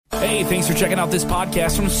Hey, thanks for checking out this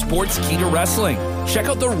podcast from Sportskeeda Wrestling. Check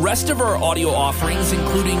out the rest of our audio offerings,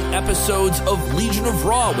 including episodes of Legion of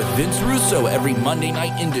Raw with Vince Russo every Monday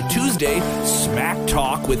night into Tuesday, Smack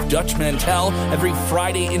Talk with Dutch Mantel every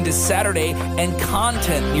Friday into Saturday, and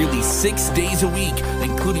content nearly 6 days a week,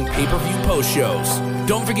 including pay-per-view post shows.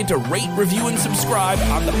 Don't forget to rate, review, and subscribe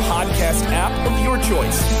on the podcast app of your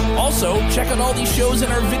choice. Also, check out all these shows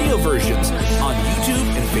in our video versions on YouTube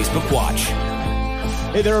and Facebook Watch.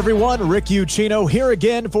 Hey there, everyone. Rick Ucchino here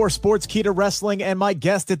again for Sportskeeda Wrestling, and my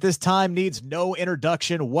guest at this time needs no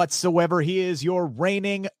introduction whatsoever. He is your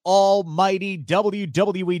reigning almighty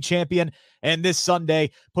WWE Champion, and this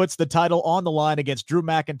Sunday puts the title on the line against Drew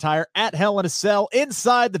McIntyre at Hell in a Cell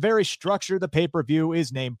inside the very structure the pay-per-view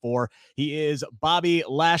is named for. He is Bobby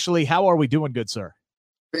Lashley. How are we doing, good sir?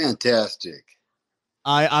 Fantastic.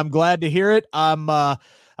 I'm glad to hear it.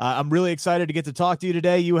 I'm really excited to get to talk to you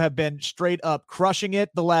today. You have been straight up crushing it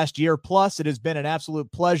the last year plus. It has been an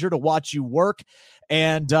absolute pleasure to watch you work,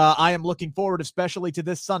 and I am looking forward especially to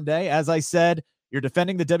this Sunday. As I said, you're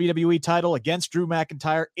defending the WWE title against Drew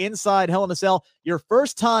McIntyre inside Hell in a Cell. Your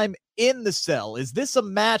first time in the cell. Is this a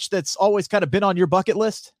match that's always kind of been on your bucket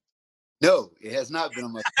list? No, it has not been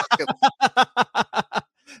on my bucket list.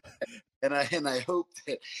 And I hope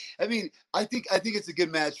that, I think it's a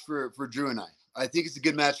good match for Drew and I. I think it's a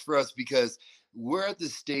good match for us because we're at the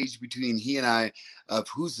stage between he and I of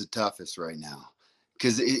who's the toughest right now.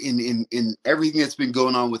 Because in everything that's been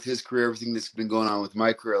going on with his career, everything that's been going on with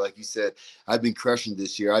my career, like you said, I've been crushing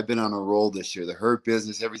this year. I've been on a roll this year. The Hurt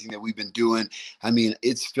Business, everything that we've been doing,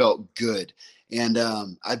 it's felt good. And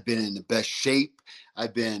I've been in the best shape.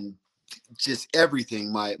 I've been just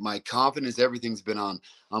everything. My confidence, everything's been on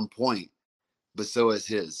point, but so has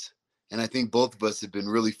his. And I think both of us have been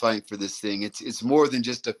really fighting for this thing. It's more than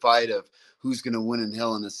just a fight of who's going to win in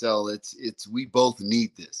Hell in a Cell. It's we both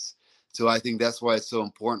need this. So I think that's why it's so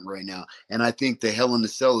important right now. And I think the Hell in a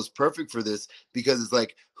Cell is perfect for this because it's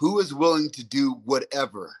like, who is willing to do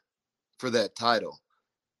whatever for that title?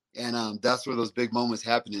 And that's where those big moments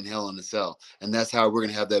happen in Hell in a Cell. And that's how we're going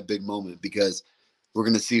to have that big moment because we're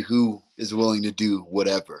going to see who is willing to do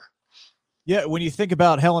whatever. Yeah, when you think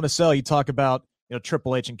about Hell in a Cell, you talk about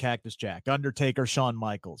Triple H and Cactus Jack, Undertaker, Shawn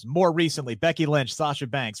Michaels. More recently, Becky Lynch, Sasha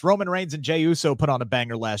Banks, Roman Reigns, and Jey Uso put on a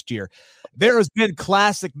banger last year. There has been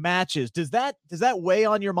classic matches. Does that weigh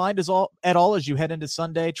on your mind at all as you head into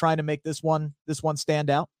Sunday, trying to make this one stand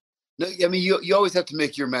out? No, you always have to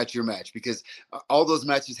make your match because all those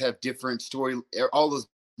matches have different story. All those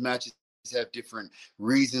matches have different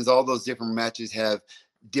reasons. All those different matches have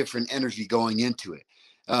different energy going into it.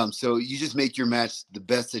 So you just make your match the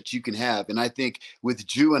best that you can have. And I think with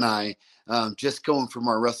Drew and I, just going from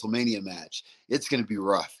our WrestleMania match, it's going to be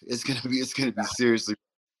rough. It's going to be seriously,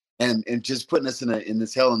 and just putting us in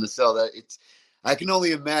this Hell in a Cell. I can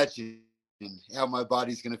only imagine how my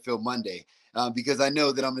body's going to feel Monday, because I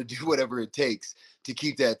know that I'm going to do whatever it takes to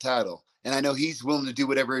keep that title. And I know he's willing to do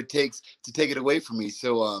whatever it takes to take it away from me.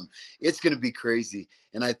 So it's going to be crazy.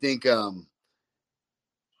 And I think,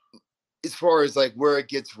 as far as like where it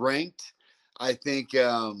gets ranked, I think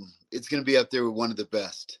it's going to be up there with one of the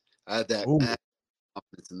best. I have that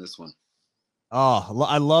confidence in this one. Oh,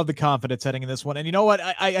 I love the confidence heading in this one. And you know what?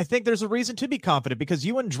 I think there's a reason to be confident because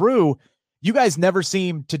you and Drew, you guys never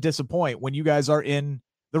seem to disappoint when you guys are in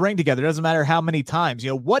the ring together. It doesn't matter how many times.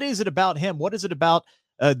 What is it about him? What is it about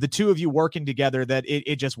the two of you working together that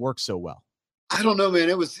it just works so well? I don't know, man.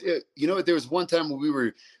 There was one time when we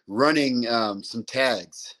were running some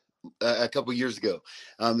tags a couple years ago.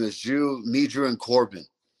 It was Drew, and Corbin.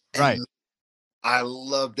 Right. And I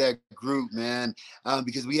love that group, man,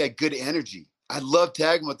 because we had good energy. I love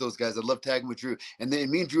tagging with those guys. I love tagging with Drew. And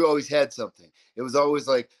then me and Drew always had something. It was always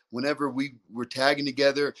like whenever we were tagging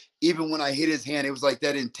together, even when I hit his hand, it was like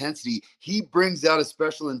that intensity. He brings out a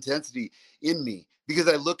special intensity in me because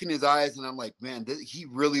I look in his eyes and I'm like, man, he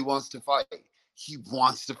really wants to fight. He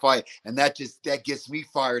wants to fight. And that gets me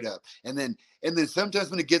fired up. And then sometimes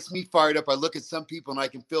when it gets me fired up, I look at some people and I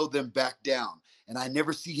can feel them back down. And I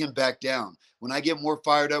never see him back down. When I get more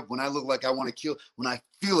fired up, when I look like I want to kill, when I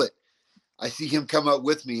feel it, I see him come out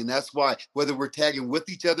with me. And that's why whether we're tagging with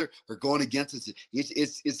each other or going against us,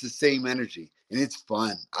 it's the same energy. And it's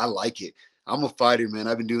fun. I like it. I'm a fighter, man.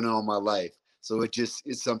 I've been doing it all my life. So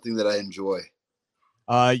it's something that I enjoy.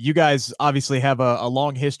 You guys obviously have a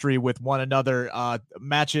long history with one another,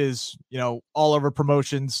 matches, all over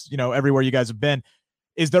promotions, everywhere you guys have been.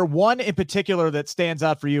 Is there one in particular that stands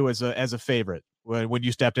out for you as a favorite when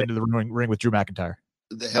you stepped into the ring with Drew McIntyre?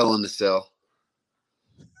 The Hell in a Cell.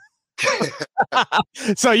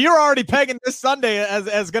 So you're already pegging this Sunday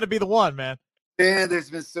as going to be the one, man. Man, there's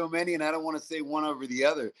been so many, and I don't want to say one over the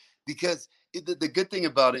other because the good thing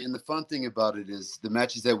about it and the fun thing about it is the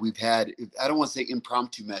matches that we've had. I don't want to say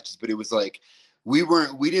impromptu matches, but it was like we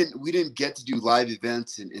didn't get to do live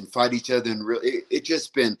events and fight each other, and really it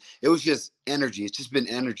was just energy. It's just been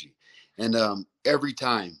energy, and every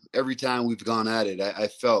time we've gone at it, I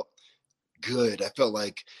felt good. I felt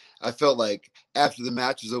like after the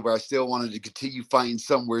match was over, I still wanted to continue fighting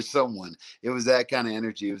someone. It was that kind of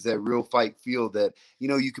energy. It was that real fight feel that,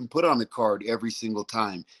 you can put on the card every single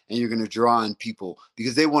time and you're going to draw on people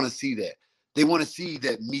because they want to see that. They want to see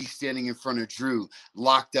that me standing in front of Drew,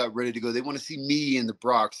 locked out, ready to go. They want to see me and the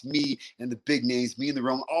Brocks, me and the big names, me and the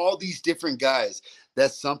Roman, all these different guys.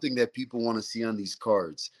 That's something that people want to see on these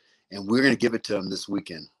cards. And we're going to give it to them this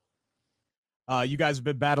weekend. You guys have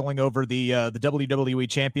been battling over the WWE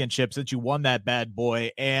Championship since you won that bad boy,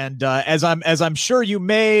 and as I'm sure you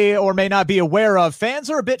may or may not be aware of, fans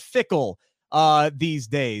are a bit fickle these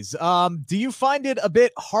days. Do you find it a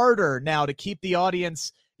bit harder now to keep the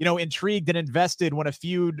audience, intrigued and invested when a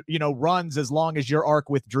feud, runs as long as your arc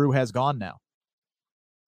with Drew has gone now?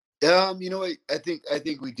 I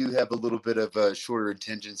think we do have a little bit of a shorter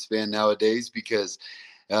attention span nowadays because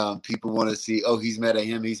people want to see, oh, he's mad at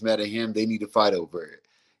him. They need to fight over it.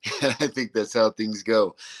 And I think that's how things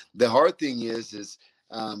go. The hard thing is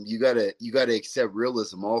you gotta accept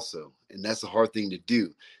realism also, and that's a hard thing to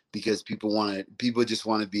do because people just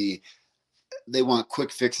want to be. They want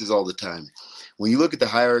quick fixes all the time. When you look at the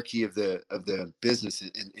hierarchy of the business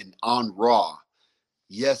and on Raw,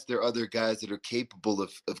 yes, there are other guys that are capable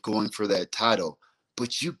of going for that title,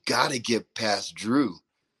 but you gotta get past Drew.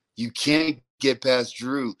 You can't get past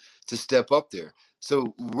Drew to step up there.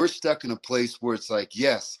 So we're stuck in a place where it's like,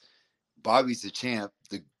 yes, Bobby's the champ,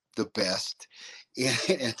 the best,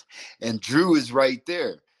 and Drew is right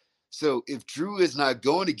there. So if Drew is not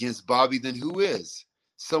going against Bobby, then who is?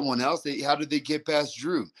 Someone else. How did they get past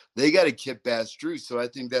Drew? They got to get past Drew. So I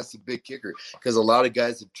think that's a big kicker because a lot of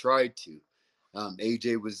guys have tried to.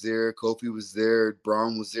 AJ was there, Kofi was there,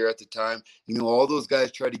 Braun was there at the time. All those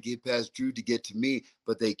guys try to get past Drew to get to me,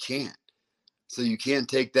 but they can't. So you can't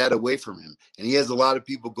take that away from him. And he has a lot of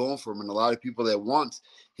people going for him and a lot of people that want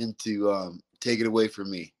him to take it away from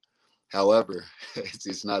me. However,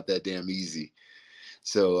 it's not that damn easy.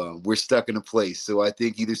 So we're stuck in a place. So I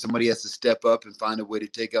think either somebody has to step up and find a way to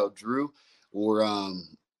take out Drew or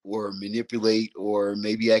manipulate, or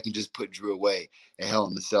maybe I can just put Drew away at Hell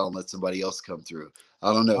in the Cell and let somebody else come through.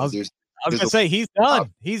 I don't know. I was going to say he's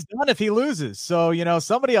done. He's done if he loses. So,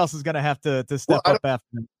 somebody else is going to have to step up after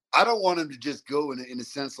him. I don't want him to just go in a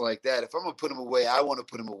sense like that. If I'm going to put him away, I want to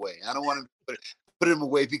put him away. I don't want him to put him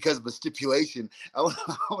away because of a stipulation.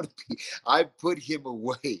 I put him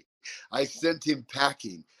away. I sent him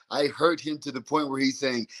packing. I hurt him to the point where he's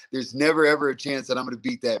saying, there's never, ever a chance that I'm going to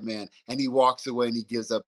beat that man. And he walks away and he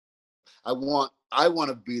gives up. I want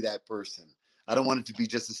to be that person. I don't want it to be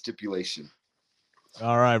just a stipulation.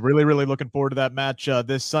 All right. Really, really looking forward to that match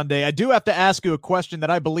this Sunday. I do have to ask you a question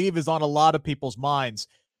that I believe is on a lot of people's minds.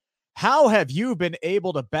 How have you been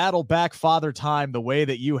able to battle back Father Time the way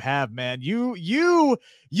that you have, man? You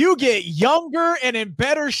get younger and in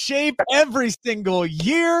better shape every single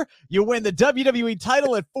year. You win the WWE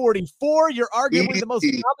title at 44. You're arguably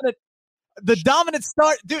the dominant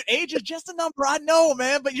star. Dude, age is just a number, I know,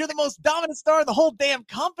 man, but you're the most dominant star in the whole damn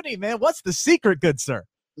company, man. What's the secret, good sir?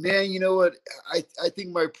 Man, you know what? I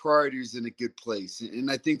think my priority is in a good place. And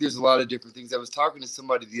I think there's a lot of different things. I was talking to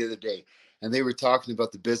somebody the other day, and they were talking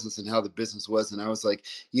about the business and how the business was. And I was like,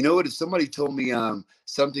 you know what? If somebody told me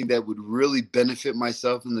something that would really benefit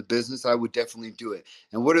myself in the business, I would definitely do it.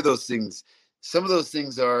 And what are those things? Some of those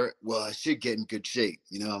things are, well, I should get in good shape.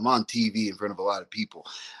 I'm on TV in front of a lot of people.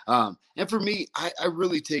 And for me, I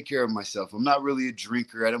really take care of myself. I'm not really a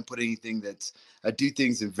drinker. I don't put anything I do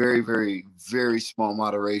things in very, very, very small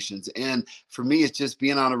moderations. And for me, it's just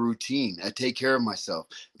being on a routine. I take care of myself.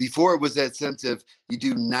 Before it was that sense of you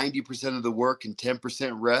do 90% of the work and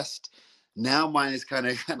 10% rest. Now mine is kind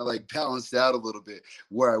of like balanced out a little bit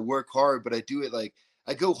where I work hard, but I do it like,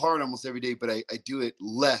 I go hard almost every day, but I do it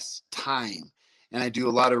less time, and I do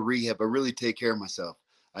a lot of rehab. I really take care of myself.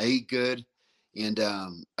 I eat good, and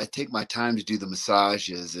I take my time to do the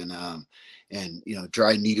massages and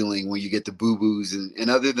dry needling when you get the boo-boos. And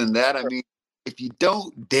other than that, I mean, if you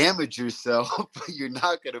don't damage yourself, you're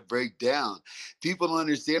not going to break down. People don't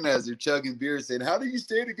understand that as they're chugging beer saying, how do you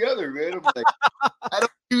stay together, man? I'm like, I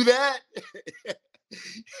don't do that.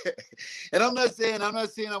 And I'm not saying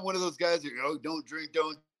I'm one of those guys that, don't drink,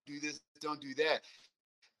 don't do this, don't do that.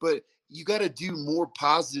 But you got to do more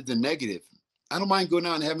positive than negative. I don't mind going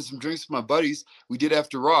out and having some drinks with my buddies. We did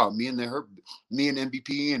after Raw, me and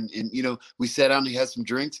MVP, and you know, we sat down and had some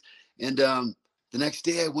drinks. And the next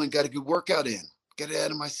day I went, got a good workout in, got it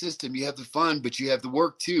out of my system. You have the fun, but you have the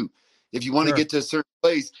work too. If you want to get to a certain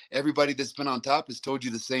place, everybody that's been on top has told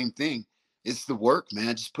you the same thing. It's the work,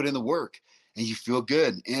 man. Just put in the work and you feel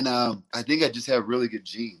good. And I think I just have really good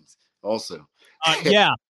genes also. Yeah,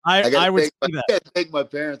 I would say that. I thank my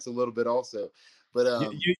parents a little bit also.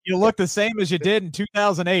 But you look the same as you did in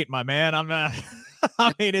 2008, my man. I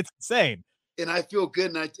mean, it's insane. And I feel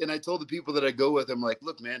good. And I told the people that I go with, I'm like,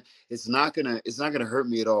 look, man, it's not gonna hurt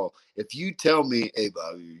me at all. If you tell me, hey,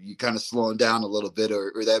 Bob, you kind of slowing down a little bit,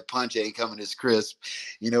 or that punch ain't coming as crisp,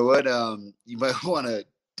 you know what? You might want to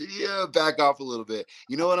back off a little bit.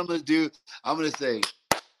 You know what I'm gonna do? I'm gonna say,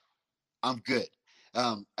 I'm good.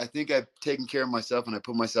 I think I've taken care of myself, and I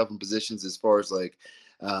put myself in positions as far as like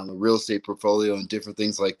a real estate portfolio and different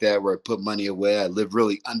things like that, where I put money away. I live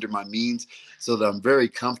really under my means so that I'm very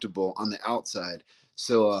comfortable on the outside.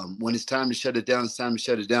 So when it's time to shut it down, it's time to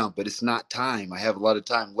shut it down, but it's not time. I have a lot of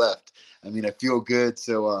time left. I mean, I feel good.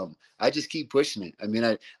 So I just keep pushing it. I mean,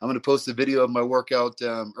 I'm going to post a video of my workout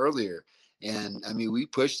earlier. And I mean, we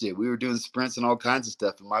pushed it. We were doing sprints and all kinds of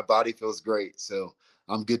stuff, and my body feels great. So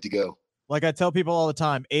I'm good to go. Like I tell people all the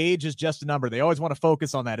time, age is just a number. They always want to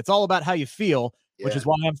focus on that. It's all about how you feel, which is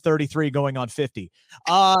why I'm 33 going on 50.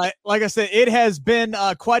 Like I said, it has been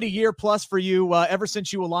quite a year plus for you ever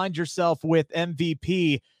since you aligned yourself with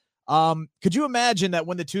MVP. Could you imagine that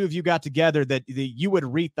when the two of you got together, that you would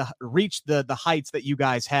reach the heights that you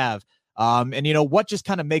guys have? And you know, what just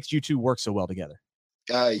kind of makes you two work so well together?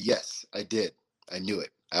 Yes, I did. I knew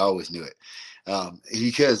it. I always knew it.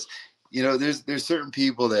 Because, you know, there's certain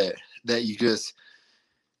people that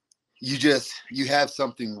you have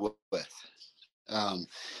something with.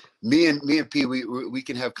 Me and P, we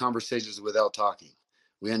can have conversations without talking.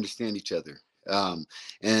 We understand each other.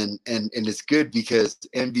 And it's good because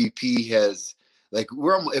MVP has, like,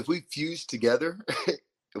 if we fused together,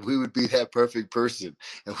 we would be that perfect person,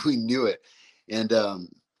 and we knew it. And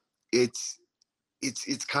it's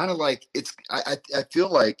kind of like, I feel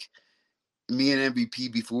like me and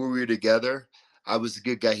MVP, before we were together, I was a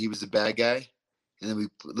good guy, he was a bad guy. And then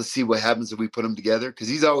let's see what happens if we put them together. Cause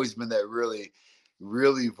he's always been that really,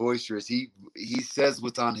 really boisterous. He says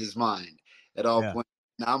what's on his mind at all points.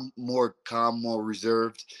 And I'm more calm, more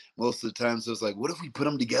reserved most of the time. So it's like, what if we put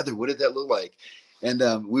them together? What did that look like? And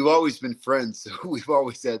we've always been friends. So we've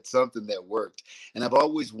always had something that worked. And I've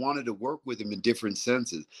always wanted to work with him in different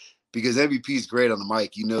senses, because MVP is great on the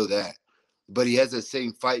mic. You know that. But he has that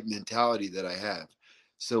same fight mentality that I have.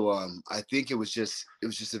 So I think it was just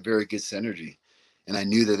a very good synergy. And I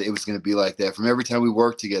knew that it was going to be like that from every time we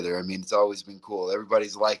worked together. I mean, it's always been cool.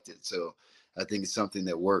 Everybody's liked it. So I think it's something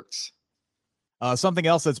that works. Something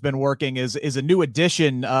else that's been working is a new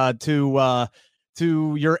addition to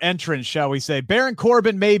your entrance, shall we say. Baron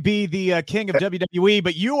Corbin may be the king of WWE,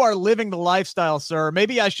 but you are living the lifestyle, sir.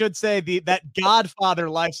 Maybe I should say that Godfather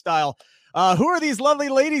lifestyle. Who are these lovely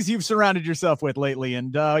ladies you've surrounded yourself with lately?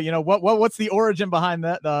 And you know, what's the origin behind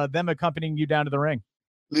that? Them accompanying you down to the ring?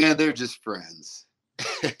 Man, they're just friends.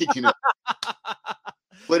 You know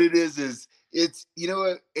what it is it's, you know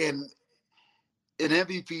what, and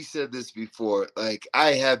MVP said this before, like,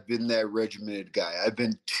 I have been that regimented guy. I've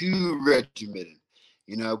been too regimented.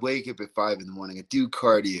 You know, I wake up at 5 a.m, I do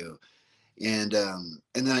cardio, and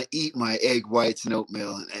then I eat my egg whites and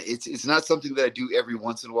oatmeal. And it's not something that I do every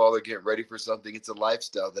once in a while or get ready for something. It's a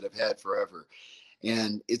lifestyle that I've had forever.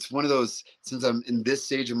 And it's one of those, since I'm in this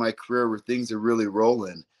stage of my career where things are really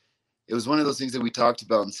rolling, it was one of those things that we talked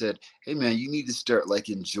about and said, hey man, you need to start like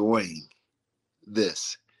enjoying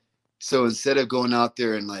this. So instead of going out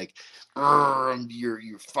there and like,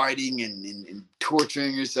 you're fighting and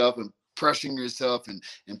torturing yourself and pressuring yourself and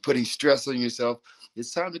putting stress on yourself,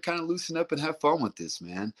 it's time to kind of loosen up and have fun with this,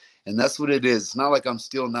 man. And that's what it is. It's not like I'm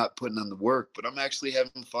still not putting on the work, but I'm actually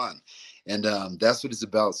having fun. And that's what it's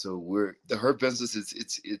about. So the Hurt Business,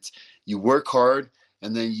 it's you work hard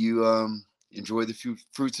and then you enjoy the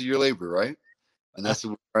fruits of your labor, right? And that's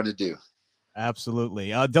what we're trying to do. Absolutely.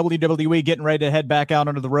 WWE getting ready to head back out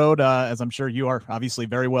onto the road, as I'm sure you are obviously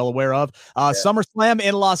very well aware of. SummerSlam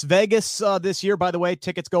in Las Vegas this year, by the way.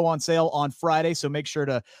 Tickets go on sale on Friday, so make sure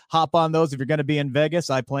to hop on those if you're going to be in Vegas.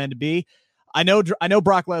 I plan to be. I know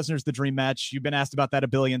Brock Lesnar's the dream match. You've been asked about that a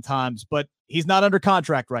billion times, but he's not under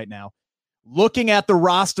contract right now. Looking at the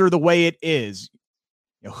roster the way it is,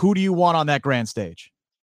 you know, who do you want on that grand stage?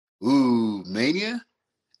 Ooh, Mania?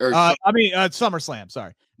 SummerSlam.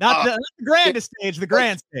 Sorry, not the grandest stage, the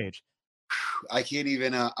grand stage. I can't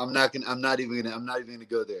even. I'm not even gonna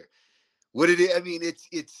go there. what it is. I mean,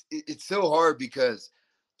 it's so hard because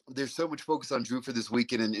there's so much focus on Drew for this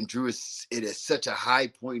weekend, and Drew is such a high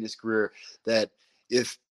point in his career that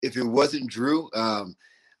if it wasn't Drew,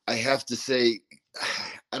 I have to say,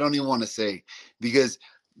 I don't even want to say, because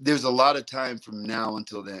there's a lot of time from now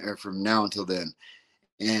until then,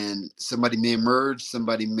 and somebody may emerge,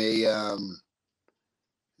 somebody may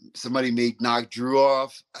knock Drew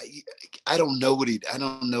off. I don't know what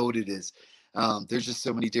it is. There's just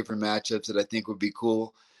so many different matchups that I think would be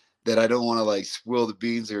cool that I don't want to like spoil the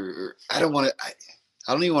beans, or I don't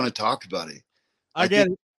even want to talk about it. I get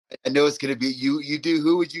it. I know it's going to be you do.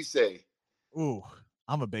 Who would you say? Ooh,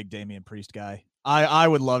 I'm a big Damian Priest guy. I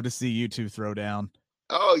would love to see you two throw down.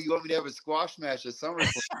 Oh, you want me to have a squash match at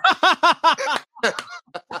SummerSlam?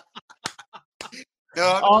 No,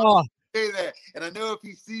 I'm not saying that. And I know if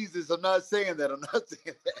he sees this, I'm not saying that.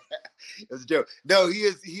 It's a joke. No, he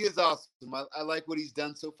is awesome. I like what he's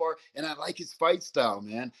done so far, and I like his fight style,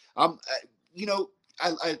 man.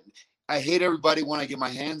 I hate everybody when I get my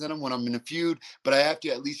hands on him when I'm in a feud, but I have to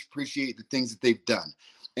at least appreciate the things that they've done.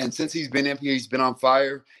 And since he's been in here, he's been on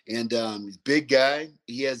fire, and he's a big guy.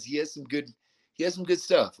 He has some good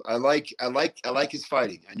stuff. I like his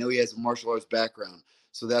fighting. I know he has a martial arts background,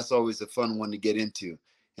 so that's always a fun one to get into.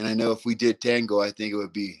 And I know if we did tango, I think it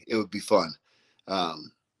would be fun.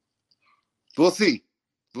 We'll see.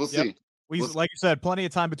 We'll see. Like you said, plenty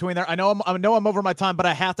of time between there. I know I'm over my time, but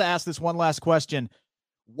I have to ask this one last question.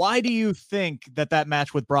 Why do you think that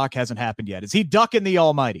match with Brock hasn't happened yet? Is he ducking the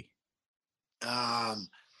Almighty?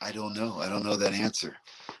 I don't know. I don't know that answer.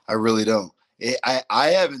 I really don't. I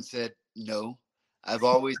haven't said no. I've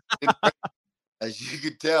always been ready. As you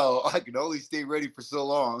can tell, I can only stay ready for so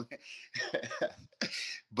long.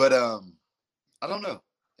 But I don't know.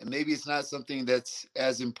 And maybe it's not something that's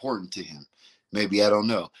as important to him. Maybe, I don't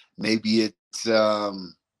know. Maybe it's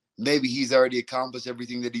maybe he's already accomplished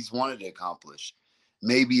everything that he's wanted to accomplish.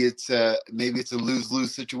 Maybe it's a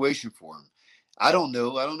lose-lose situation for him. I don't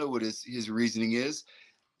know. I don't know what his reasoning is.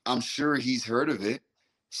 I'm sure he's heard of it.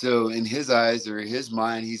 So in his eyes or his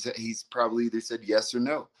mind, he's probably either said yes or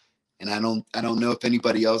no. And I don't know if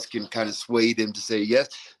anybody else can kind of sway him to say yes.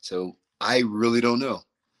 So I really don't know.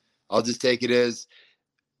 I'll just take it as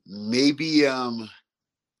maybe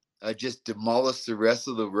I just demolish the rest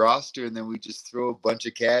of the roster, and then we just throw a bunch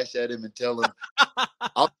of cash at him and tell him,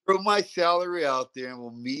 I'll throw my salary out there and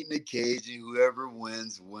we'll meet in a cage, and whoever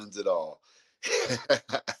wins it all.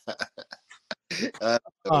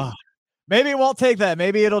 Maybe it won't take that.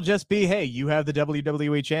 Maybe it'll just be, hey, you have the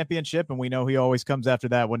WWE Championship, and we know he always comes after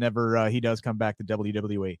that whenever he does come back to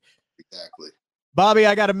WWE. Exactly. Bobby,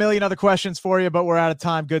 I got a million other questions for you, but we're out of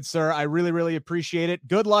time, good sir. I really, really appreciate it.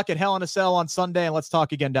 Good luck at Hell in a Cell on Sunday, and let's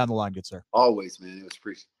talk again down the line, good sir. Always, man. It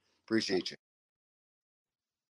was appreciate you.